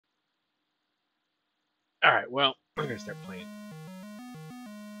Alright, well, I'm gonna start playing.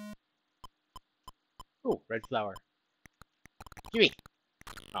 Oh, red flower. Gimme!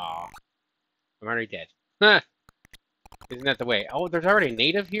 Aw, I'm already dead. Huh! Isn't that the way? Oh, there's already a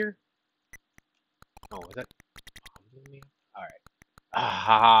native here? Oh, is that... Alright.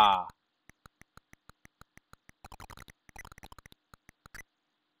 Ah!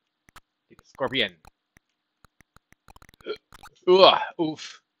 Scorpion.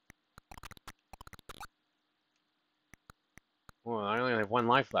 Oof. Well, I only have one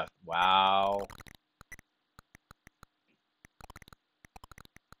life left. Wow.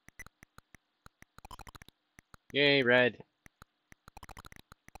 Yay, red.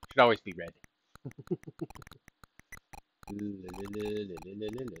 Should always be red. Alright,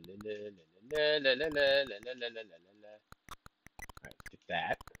 get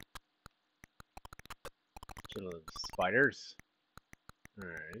that. Kill those spiders.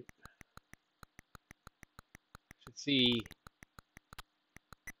 Alright. Should see.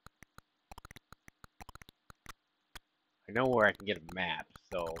 I know where I can get a map,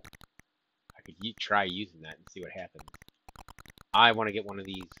 so I could try using that and see what happens. I want to get one of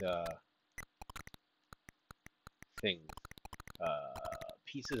these things.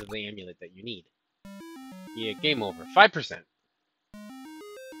 Pieces of the amulet that you need. Yeah, game over. 5%.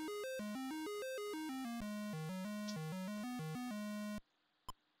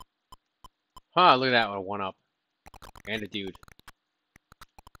 Huh, look at that one. 1 up. And a dude.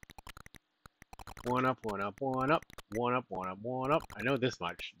 1 up, 1 up, 1 up. 1 up, 1 up, 1 up. I know this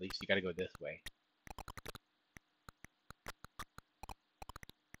much. At least you gotta go this way.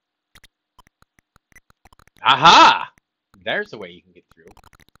 Aha! There's a way you can get through.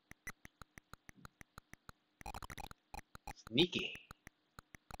 Sneaky.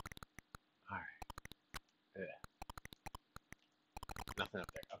 Alright. Nothing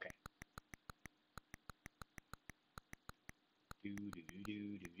up there. Okay.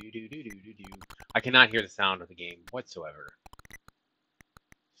 I cannot hear the sound of the game whatsoever.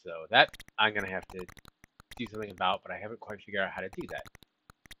 So that I'm gonna have to do something about, but I haven't quite figured out how to do that.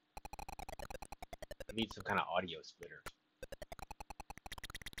 I need some kind of audio splitter.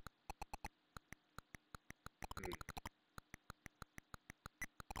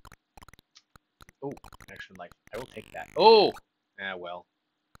 Oh, extra life. I will take that. Oh! Ah, well.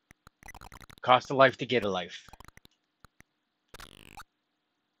 Cost a life to get a life.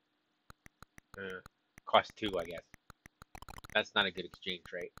 Cost 2, I guess. That's not a good exchange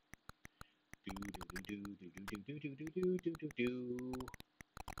rate.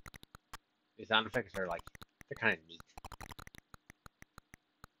 The sound effects are like, they're kind of neat.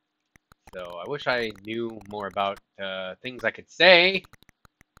 So I wish I knew more about things I could say.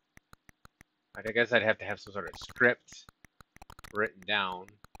 I guess I'd have to have some sort of script written down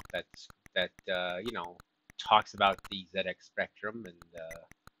that you know, talks about the ZX spectrum and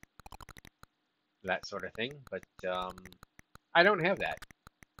that sort of thing. But I don't have that.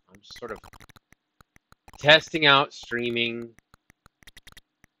 I'm just sort of testing out streaming.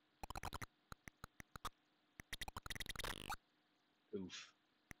 Oof.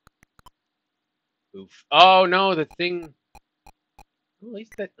 Oof. Oh no, the thing. Well,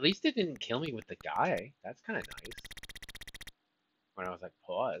 at least it didn't kill me with the guy. That's kind of nice. When I was like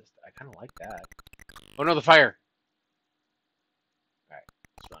paused, I kind of like that. Oh no, the fire. All right,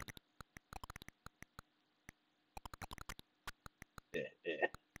 let's run.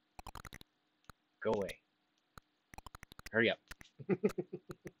 Go away. Hurry up.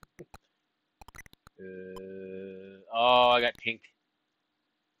 Oh, I got pink.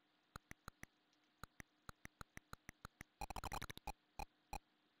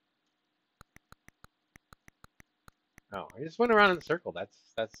 Oh, I just went around in a circle. That's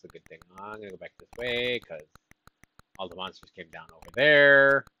a good thing. I'm gonna go back this way because all the monsters came down over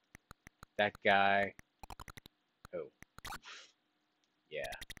there. That guy. Oh.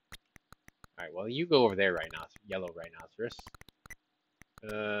 Yeah. Alright, well, you go over there, rhinoceros. Yellow rhinoceros.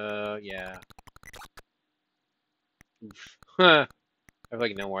 Yeah. Oof. Huh. I have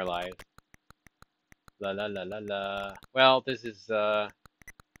like no more lives. La la la la la. Well, this is, so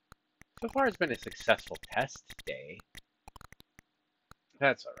far it's been a successful test day.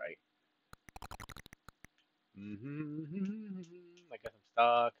 That's alright. I guess I'm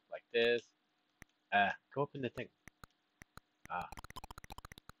stuck like this. Go up in the thing.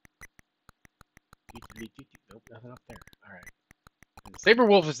 Nope, nothing up there. Alright. The Sabre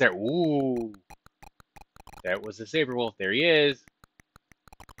Wulf is there. Ooh. That was the Sabre Wulf. There he is.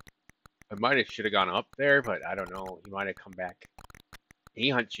 I might have should have gone up there, but I don't know. He might have come back. He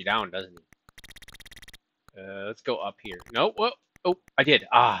hunts you down, doesn't he? Let's go up here. No, whoa. Oh, I did.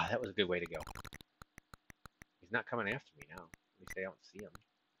 Ah, that was a good way to go. he's not coming after me now. At least I don't see him.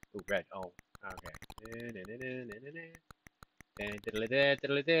 Ooh, red. Oh, okay.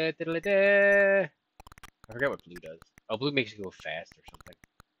 I forget what blue does. Oh, blue makes you go fast or something.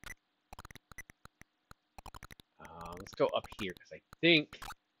 Let's go up here because I think.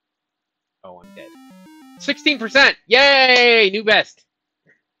 Oh, I'm dead. 16%! Yay! New best!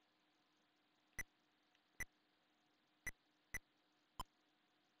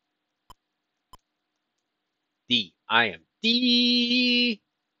 D. I am D!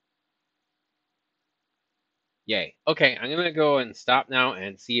 Yay. Okay, I'm gonna go and stop now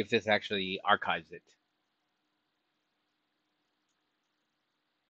and see if this actually archives it.